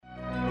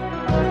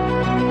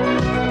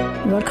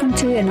Welcome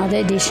to another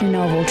edition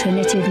of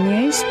Alternative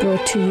News,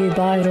 brought to you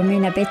by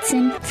Romina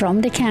Betsin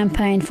from the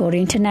Campaign for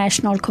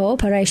International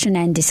Cooperation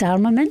and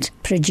Disarmament,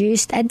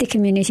 produced at the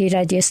community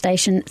radio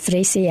station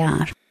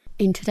 3CR.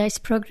 In today's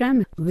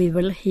program, we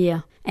will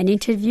hear an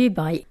interview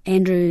by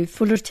Andrew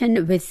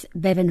Fullerton with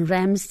Bevan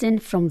Ramsden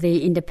from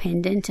the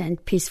Independent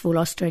and Peaceful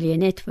Australia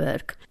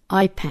Network,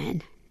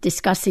 IPAN,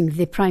 discussing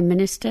the Prime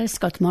Minister,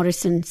 Scott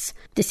Morrison's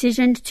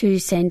decision to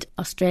send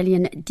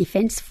Australian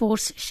Defence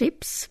Force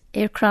ships,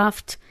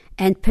 aircraft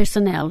and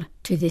personnel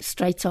to the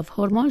Straits of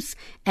Hormuz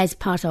as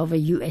part of a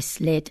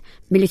US-led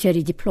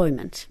military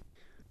deployment.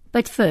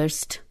 But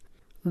first,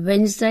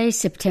 Wednesday,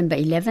 September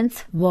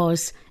 11th,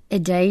 was a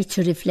day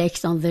to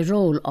reflect on the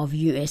role of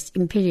US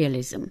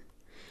imperialism.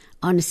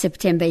 On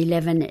September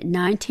 11,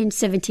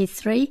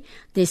 1973,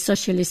 the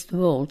socialist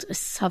world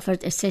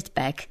suffered a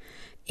setback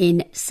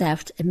in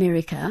South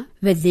America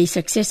with the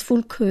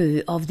successful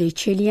coup of the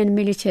Chilean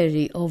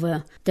military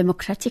over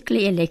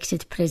democratically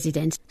elected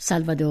President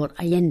Salvador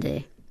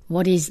Allende.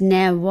 What is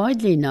now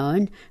widely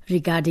known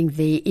regarding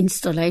the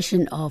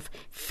installation of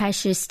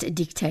fascist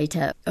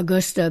dictator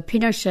Augusto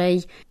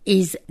Pinochet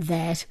is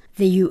that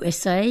the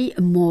USA,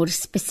 more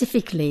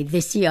specifically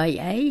the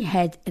CIA,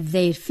 had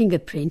their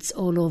fingerprints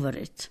all over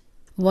it.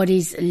 What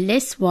is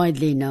less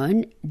widely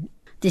known,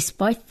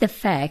 despite the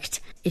fact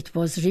it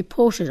was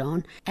reported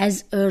on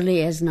as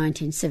early as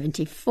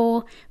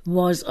 1974,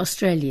 was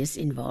Australia's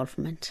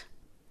involvement.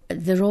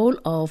 The role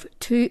of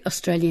two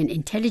Australian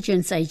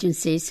intelligence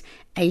agencies,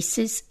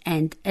 ACIS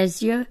and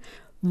ASIO,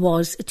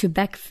 was to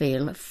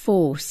backfill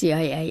 4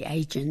 CIA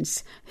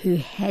agents who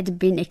had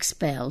been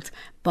expelled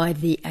by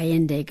the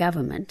Allende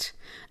government,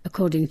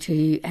 according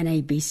to an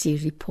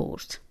ABC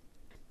report.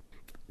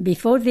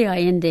 Before the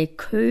Allende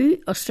coup,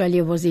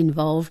 Australia was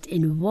involved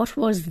in what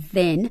was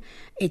then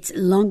its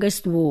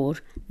longest war,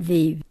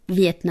 the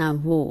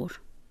Vietnam War.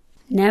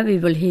 Now we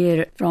will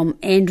hear from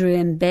Andrew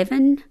and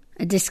Bevan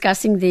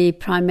discussing the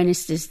Prime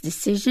Minister's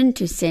decision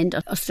to send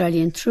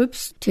Australian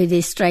troops to the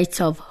Straits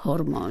of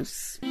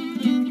Hormuz.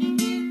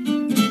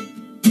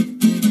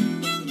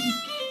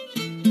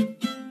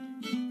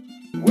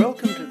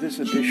 Welcome to this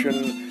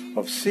edition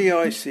of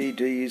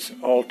CICD's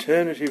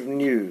Alternative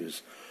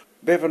News.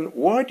 Bevan,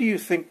 why do you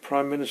think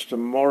Prime Minister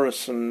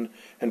Morrison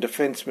and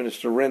Defence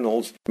Minister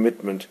Reynolds'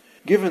 commitment,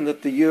 given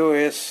that the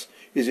US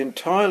is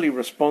entirely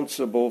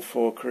responsible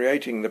for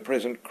creating the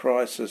present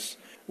crisis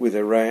with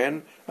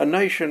Iran, a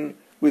nation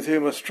with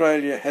whom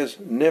Australia has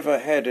never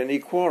had any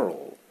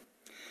quarrel?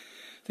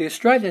 The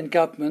Australian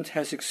government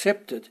has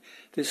accepted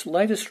this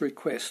latest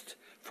request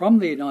from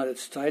the United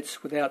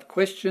States without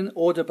question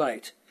or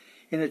debate,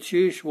 in its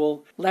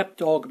usual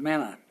lapdog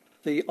manner.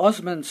 The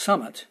Osman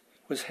Summit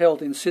was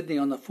held in Sydney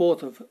on the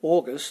 4th of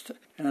August,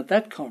 and at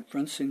that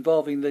conference,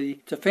 involving the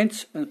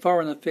Defence and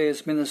Foreign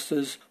Affairs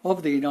Ministers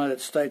of the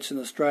United States and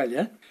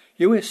Australia,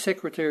 US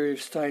Secretary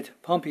of State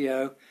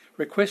Pompeo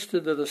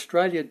requested that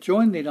Australia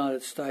join the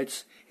United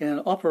States in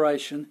an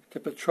operation to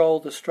patrol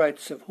the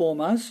Straits of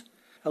Hormuz,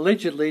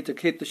 allegedly to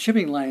keep the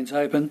shipping lanes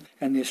open,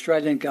 and the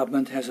Australian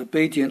government has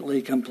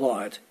obediently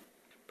complied.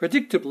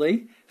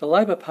 Predictably, the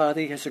Labor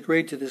Party has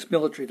agreed to this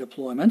military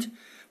deployment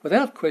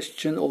without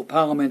question or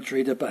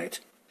parliamentary debate.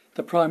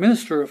 The Prime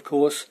Minister, of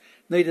course,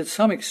 needed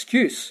some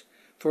excuse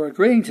for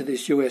agreeing to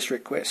this US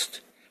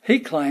request. He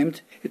claimed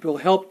it will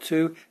help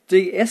to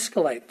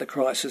de-escalate the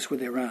crisis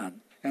with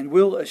Iran and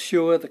will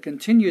assure the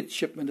continued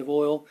shipment of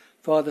oil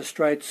via the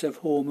Straits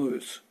of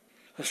Hormuz,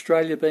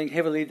 Australia being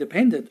heavily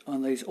dependent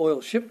on these oil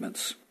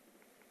shipments.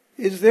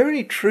 Is there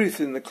any truth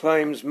in the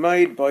claims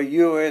made by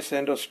US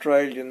and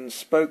Australian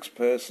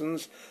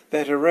spokespersons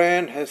that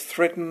Iran has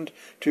threatened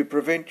to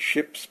prevent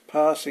ships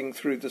passing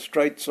through the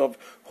Straits of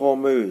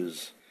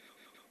Hormuz?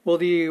 Well,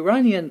 the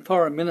Iranian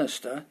Foreign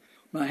Minister,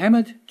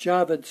 Mohammad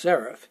Javad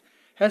Zarif,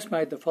 has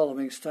made the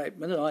following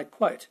statement, and I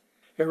quote,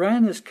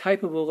 "Iran is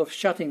capable of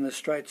shutting the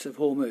Straits of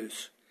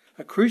Hormuz,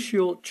 a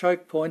crucial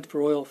choke point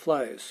for oil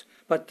flows,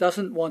 but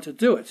doesn't want to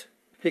do it."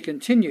 He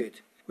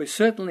continued, "We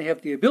certainly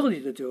have the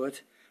ability to do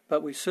it,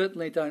 but we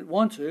certainly don't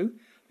want to,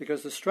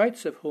 because the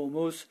Straits of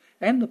Hormuz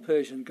and the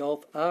Persian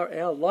Gulf are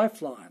our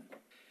lifeline."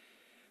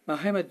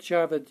 Mohammad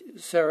Javad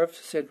Zarif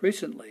said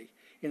recently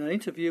in an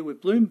interview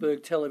with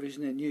Bloomberg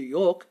Television in New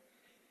York,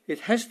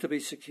 "It has to be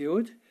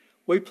secured.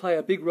 We play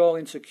a big role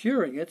in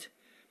securing it,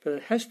 but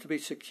it has to be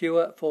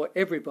secure for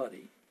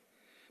everybody.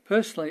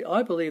 Personally,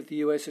 I believe the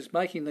US is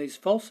making these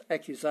false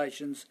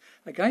accusations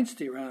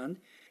against Iran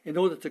in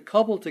order to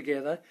cobble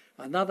together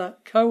another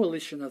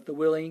coalition of the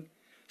willing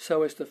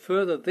so as to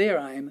further their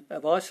aim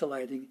of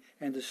isolating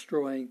and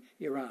destroying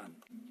Iran."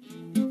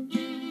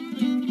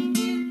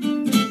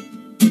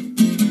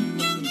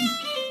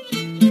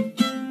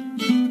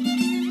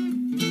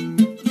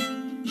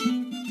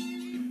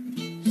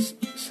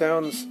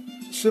 Sounds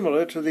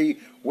similar to the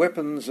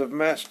weapons of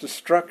mass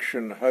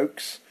destruction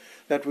hoax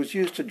that was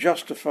used to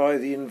justify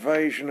the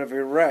invasion of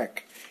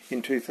Iraq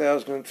in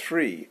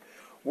 2003.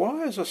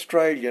 Why is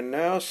Australia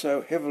now so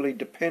heavily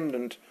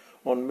dependent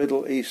on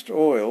Middle East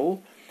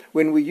oil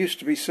when we used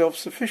to be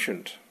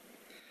self-sufficient?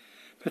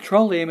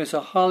 Petroleum is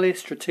a highly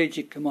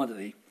strategic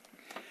commodity.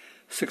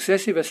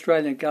 Successive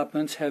Australian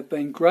governments have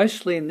been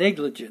grossly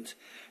negligent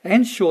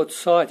and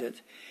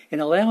short-sighted in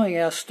allowing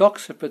our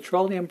stocks of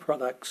petroleum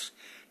products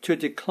to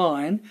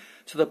decline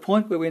to the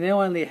point where we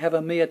now only have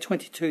a mere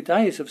 22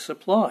 days of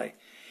supply,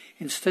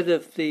 instead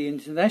of the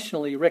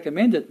internationally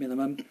recommended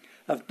minimum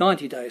of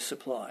 90 days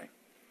supply.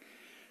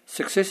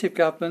 Successive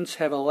governments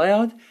have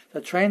allowed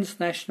the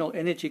transnational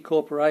energy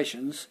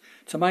corporations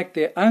to make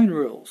their own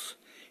rules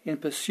in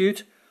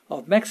pursuit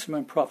of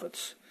maximum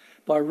profits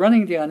by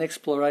running down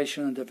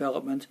exploration and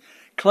development,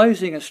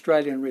 closing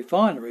Australian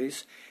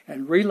refineries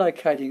and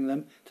relocating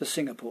them to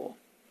Singapore.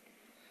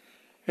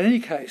 In any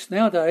case,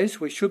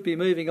 nowadays we should be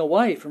moving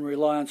away from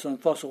reliance on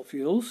fossil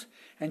fuels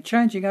and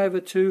changing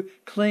over to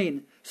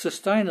clean,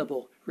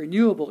 sustainable,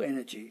 renewable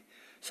energy,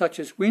 such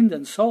as wind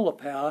and solar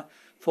power,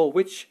 for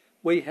which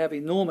we have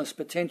enormous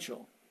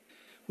potential.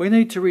 We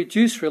need to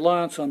reduce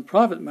reliance on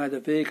private motor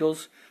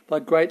vehicles by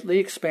greatly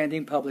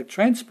expanding public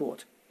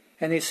transport.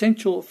 An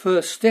essential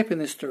first step in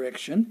this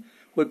direction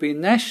would be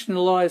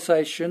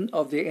nationalisation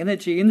of the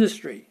energy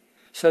industry,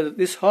 so that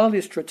this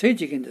highly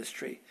strategic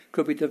industry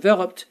could be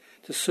developed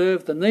to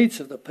serve the needs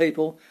of the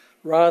people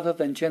rather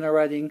than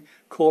generating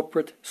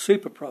corporate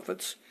super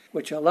profits,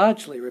 which are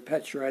largely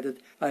repatriated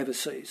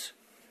overseas.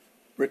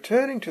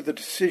 Returning to the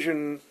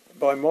decision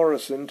by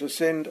Morrison to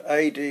send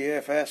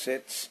ADF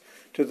assets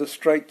to the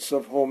Straits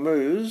of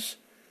Hormuz,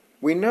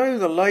 we know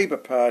the Labor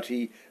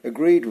Party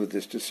agreed with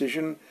this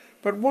decision,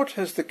 but what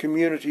has the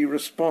community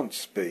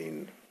response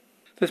been?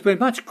 There's been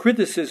much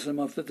criticism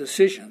of the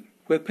decision,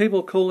 with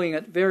people calling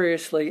it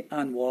variously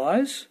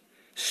unwise,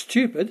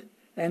 stupid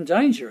and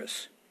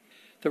dangerous.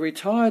 The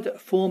retired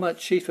former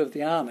Chief of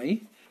the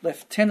Army,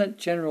 Lieutenant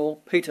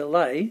General Peter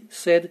Ley,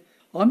 said,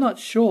 "I'm not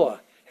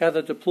sure how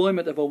the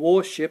deployment of a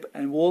warship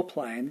and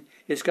warplane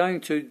is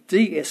going to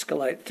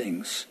de-escalate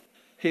things."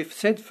 He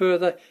said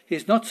further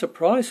he's not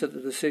surprised at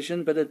the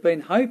decision, but had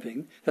been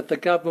hoping that the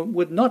government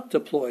would not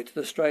deploy to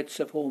the Straits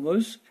of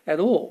Hormuz at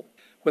all.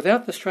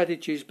 Without the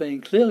strategies being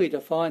clearly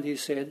defined, he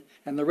said,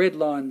 and the red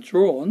line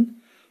drawn,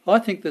 I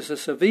think there's a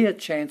severe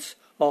chance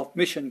of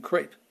mission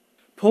creep.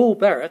 Paul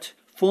Barrett,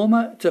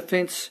 former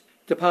Defence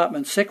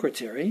Department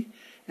Secretary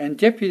and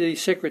Deputy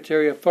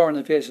Secretary of Foreign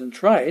Affairs and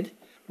Trade,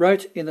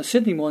 wrote in the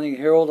Sydney Morning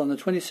Herald on the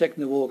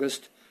 22nd of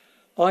August,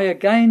 I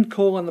again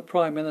call on the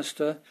Prime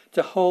Minister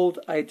to hold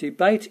a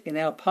debate in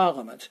our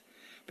Parliament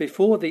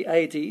before the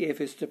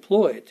ADF is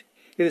deployed.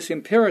 It is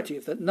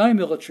imperative that no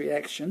military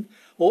action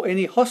or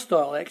any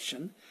hostile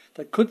action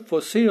that could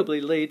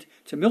foreseeably lead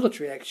to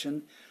military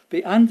action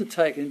be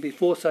undertaken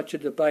before such a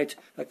debate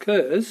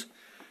occurs,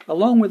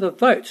 along with a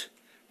vote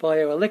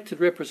by our elected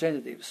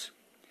representatives.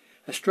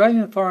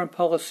 Australian foreign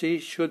policy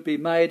should be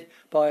made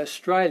by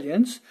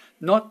Australians,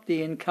 not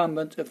the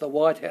incumbent of the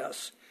White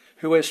House,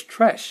 who has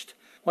trashed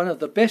one of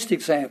the best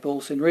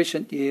examples in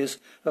recent years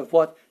of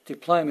what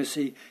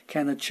diplomacy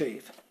can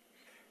achieve.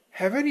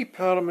 Have any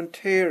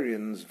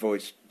parliamentarians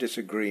voiced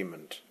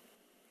disagreement?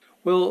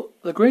 Well,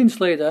 the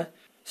Greens leader,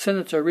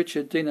 Senator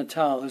Richard Di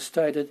Natale, has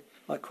stated,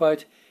 I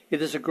quote,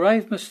 "It is a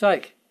grave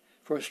mistake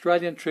for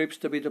Australian troops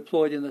to be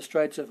deployed in the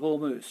Straits of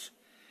Hormuz.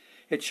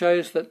 It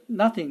shows that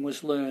nothing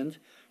was learned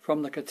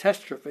from the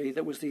catastrophe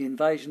that was the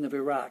invasion of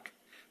Iraq."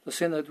 The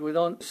Senator went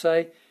on to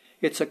say,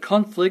 "It's a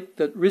conflict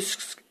that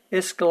risks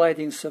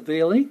escalating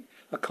severely,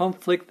 a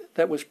conflict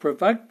that was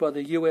provoked by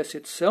the US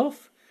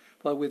itself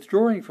by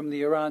withdrawing from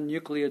the Iran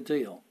nuclear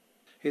deal."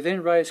 He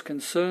then raised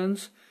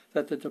concerns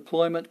that the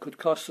deployment could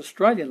cost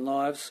Australian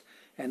lives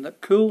and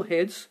that cool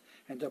heads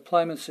and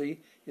diplomacy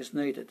is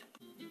needed.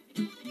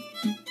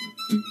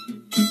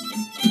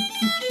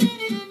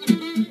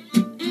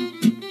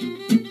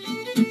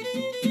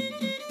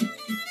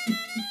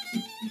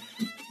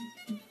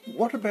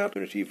 What about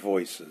community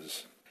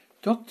voices?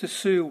 Dr.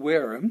 Sue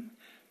Wareham,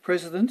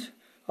 President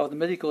of the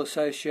Medical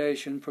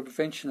Association for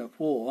Prevention of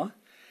War,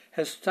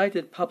 has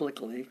stated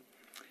publicly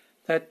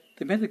that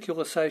the Medical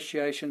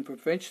Association for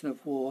Prevention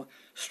of War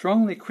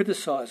strongly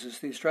criticises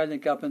the Australian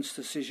government's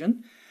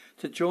decision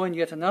to join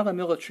yet another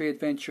military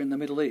adventure in the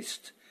Middle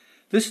East,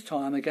 this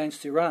time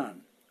against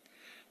Iran.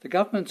 The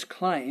government's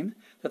claim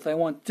that they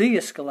want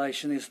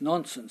de-escalation is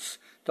nonsense,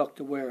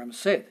 Dr. Wareham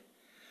said.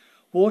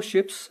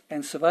 Warships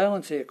and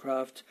surveillance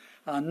aircraft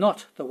are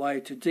not the way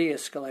to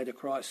de-escalate a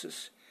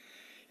crisis.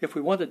 If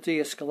we wanted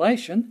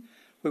de-escalation,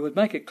 we would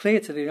make it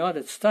clear to the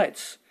United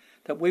States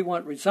that we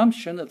want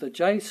resumption of the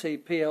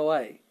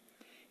JCPOA.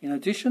 In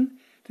addition,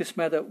 this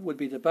matter would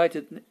be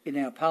debated in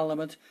our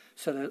Parliament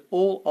so that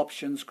all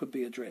options could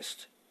be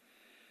addressed.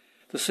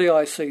 The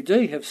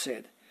CICD have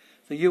said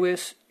the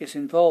US is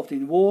involved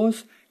in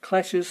wars,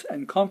 clashes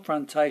and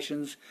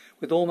confrontations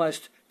with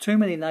almost too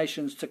many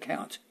nations to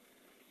count.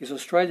 Is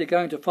Australia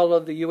going to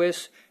follow the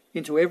US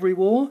into every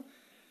war?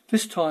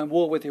 This time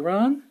war with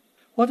Iran?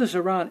 What has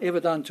Iran ever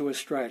done to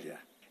Australia?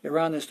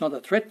 Iran is not a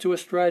threat to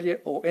Australia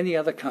or any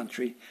other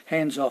country.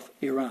 Hands off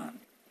Iran.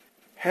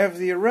 Have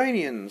the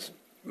Iranians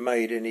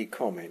made any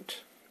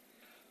comment?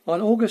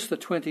 On August the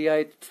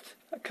 28th,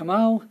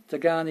 Kamal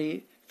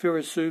Daghani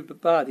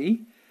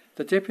Firuzabadi,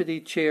 the Deputy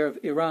Chair of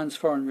Iran's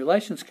Foreign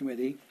Relations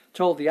Committee,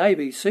 told the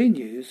ABC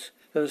News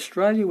that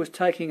Australia was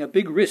taking a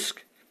big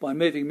risk by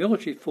moving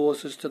military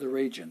forces to the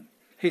region.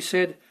 He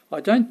said,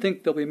 "I don't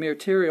think there'll be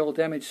material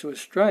damage to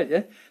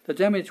Australia. The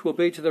damage will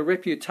be to the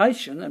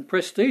reputation and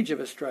prestige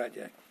of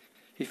Australia."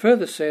 He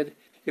further said,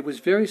 "It was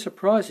very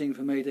surprising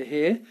for me to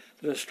hear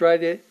that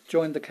Australia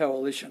joined the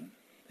coalition,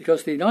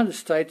 because the United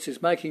States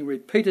is making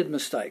repeated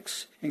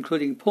mistakes,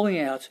 including pulling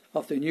out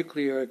of the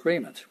nuclear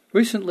agreement."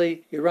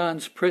 Recently,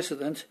 Iran's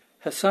President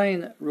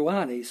Hossein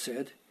Rouhani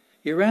said,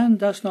 "Iran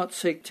does not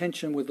seek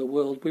tension with the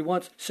world. We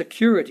want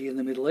security in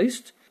the Middle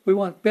East. We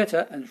want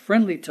better and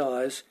friendly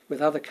ties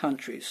with other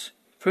countries."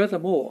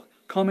 Furthermore,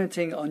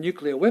 commenting on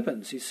nuclear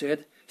weapons, he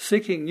said,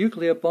 seeking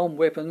nuclear bomb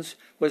weapons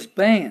was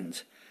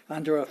banned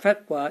under a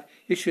fatwa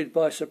issued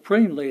by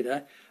Supreme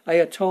Leader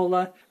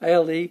Ayatollah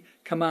Ali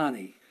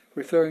Khamenei,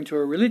 referring to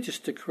a religious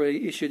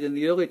decree issued in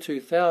the early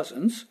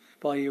 2000s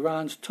by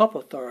Iran's top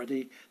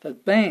authority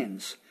that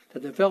bans the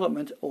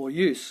development or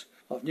use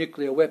of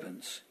nuclear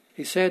weapons.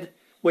 He said,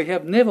 "We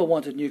have never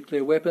wanted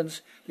nuclear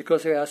weapons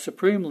because of our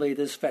Supreme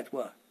Leader's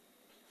fatwa."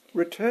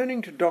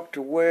 Returning to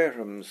Dr.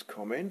 Wareham's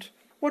comment,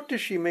 what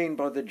does she mean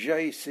by the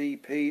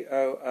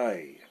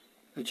JCPOA?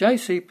 The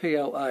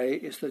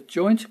JCPOA is the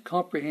Joint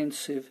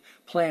Comprehensive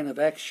Plan of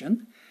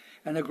Action,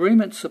 an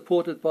agreement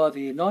supported by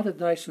the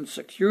United Nations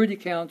Security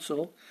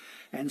Council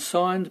and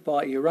signed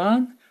by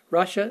Iran,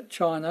 Russia,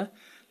 China,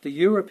 the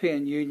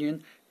European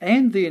Union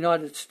and the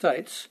United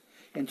States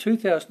in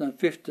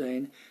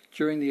 2015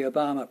 during the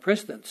Obama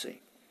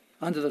presidency.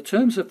 Under the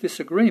terms of this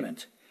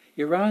agreement,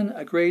 Iran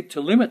agreed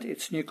to limit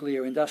its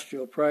nuclear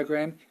industrial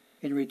program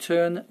in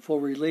return for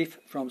relief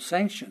from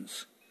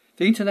sanctions.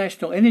 The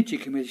International Energy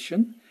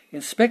Commission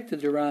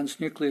inspected Iran's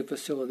nuclear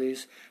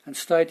facilities and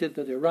stated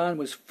that Iran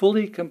was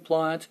fully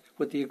compliant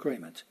with the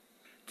agreement.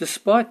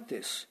 Despite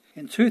this,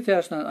 in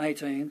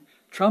 2018,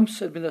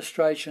 Trump's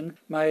administration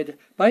made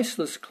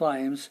baseless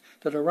claims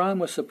that Iran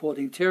was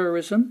supporting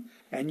terrorism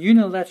and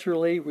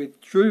unilaterally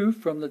withdrew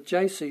from the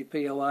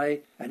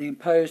JCPOA and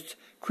imposed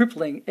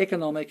crippling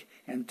economic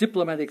and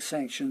diplomatic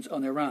sanctions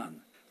on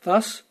Iran,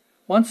 thus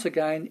once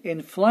again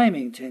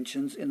inflaming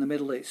tensions in the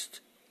Middle East.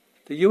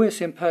 The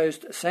US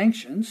imposed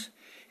sanctions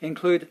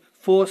include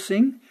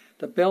forcing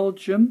the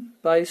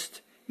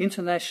Belgium-based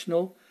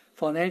International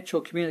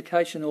Financial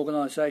Communication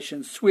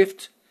Organisation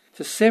SWIFT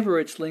to sever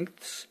its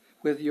links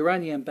with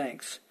Iranian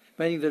banks,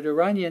 meaning that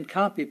Iran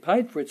can't be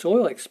paid for its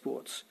oil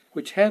exports,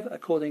 which have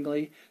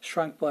accordingly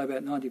shrunk by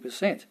about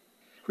 90%.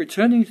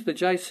 Returning to the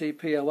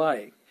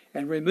JCPOA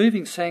and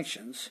removing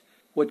sanctions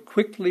would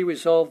quickly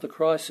resolve the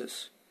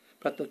crisis,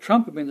 but the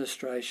Trump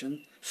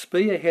administration,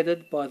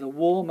 spearheaded by the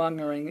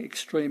warmongering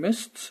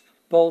extremists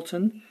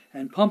Bolton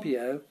and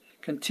Pompeo,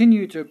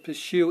 continue to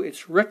pursue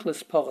its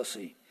reckless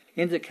policy,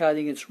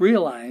 indicating its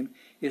real aim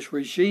is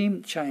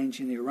regime change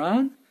in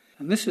Iran,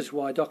 and this is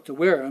why Dr.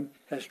 Wareham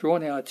has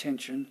drawn our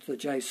attention to the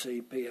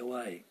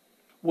JCPOA.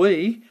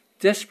 We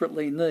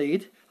desperately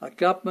need a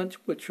government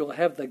which will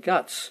have the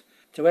guts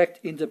to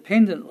act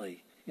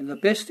independently in the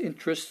best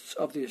interests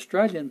of the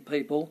Australian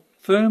people,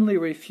 firmly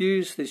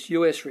refuse this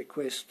US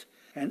request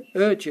and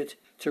urge it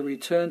to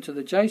return to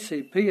the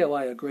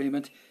JCPOA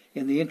agreement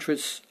in the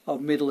interests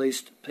of Middle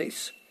East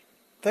peace.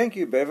 Thank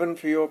you, Bevan,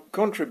 for your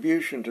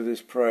contribution to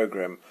this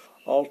program.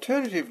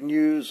 Alternative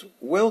News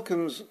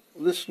welcomes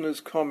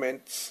listeners'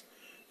 comments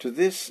to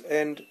this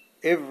and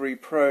every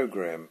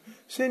program.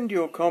 Send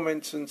your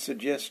comments and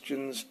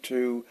suggestions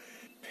to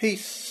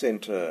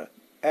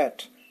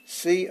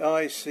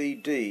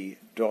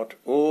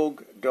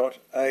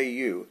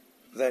peacecentre@cicd.org.au.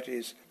 That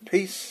is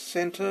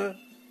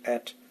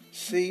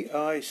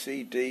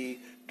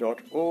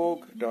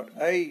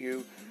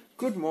peacecentre@cicd.org.au.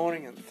 Good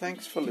morning and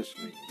thanks for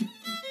listening.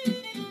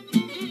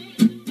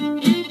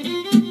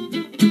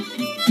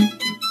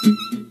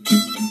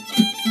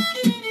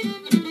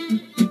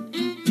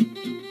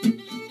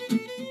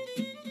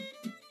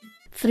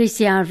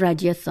 CR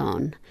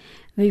Radiothon.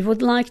 We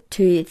would like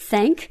to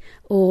thank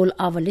all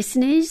our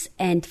listeners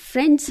and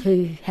friends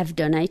who have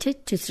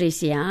donated to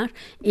 3CR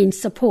in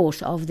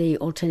support of the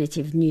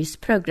Alternative News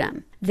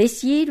program.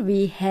 This year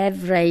we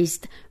have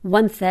raised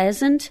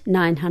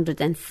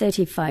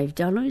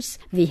 $1,935.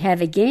 We have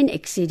again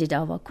exceeded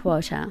our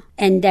quota,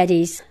 and that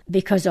is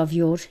because of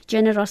your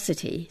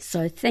generosity.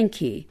 So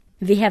thank you.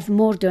 We have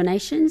more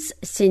donations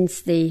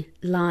since the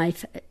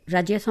live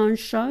Radiothon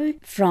show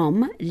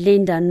from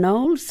Linda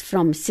Knowles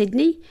from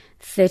Sydney,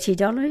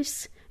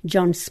 $30,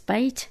 John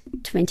Spate,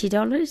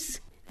 $20,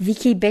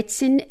 Vicky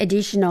Betson,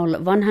 additional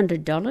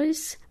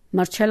 $100,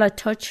 Marcella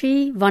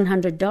Tocci,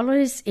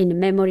 $100 in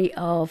memory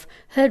of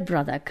her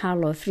brother,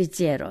 Carlo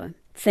Frizziero.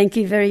 Thank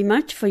you very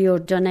much for your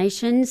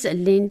donations,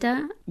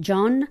 Linda,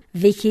 John,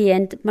 Vicky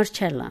and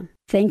Marcella.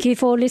 Thank you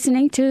for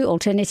listening to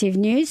Alternative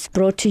News,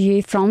 brought to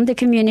you from the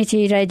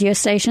community radio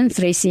station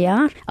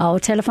 3CR. Our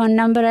telephone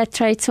number at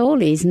Trades Hall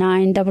is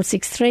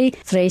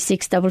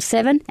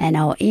 9663-3677 and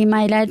our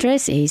email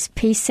address is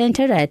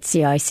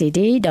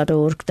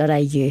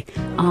peacecentre@cicd.org.au.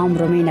 I'm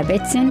Romina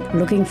Betson,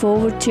 looking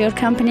forward to your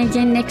company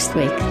again next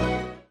week.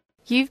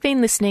 You've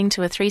been listening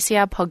to a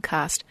 3CR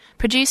podcast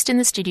produced in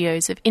the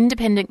studios of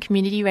independent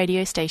community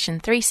radio station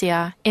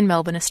 3CR in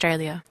Melbourne,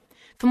 Australia.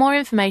 For more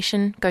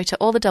information, go to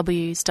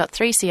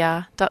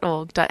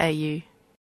allthews.3cr.org.au.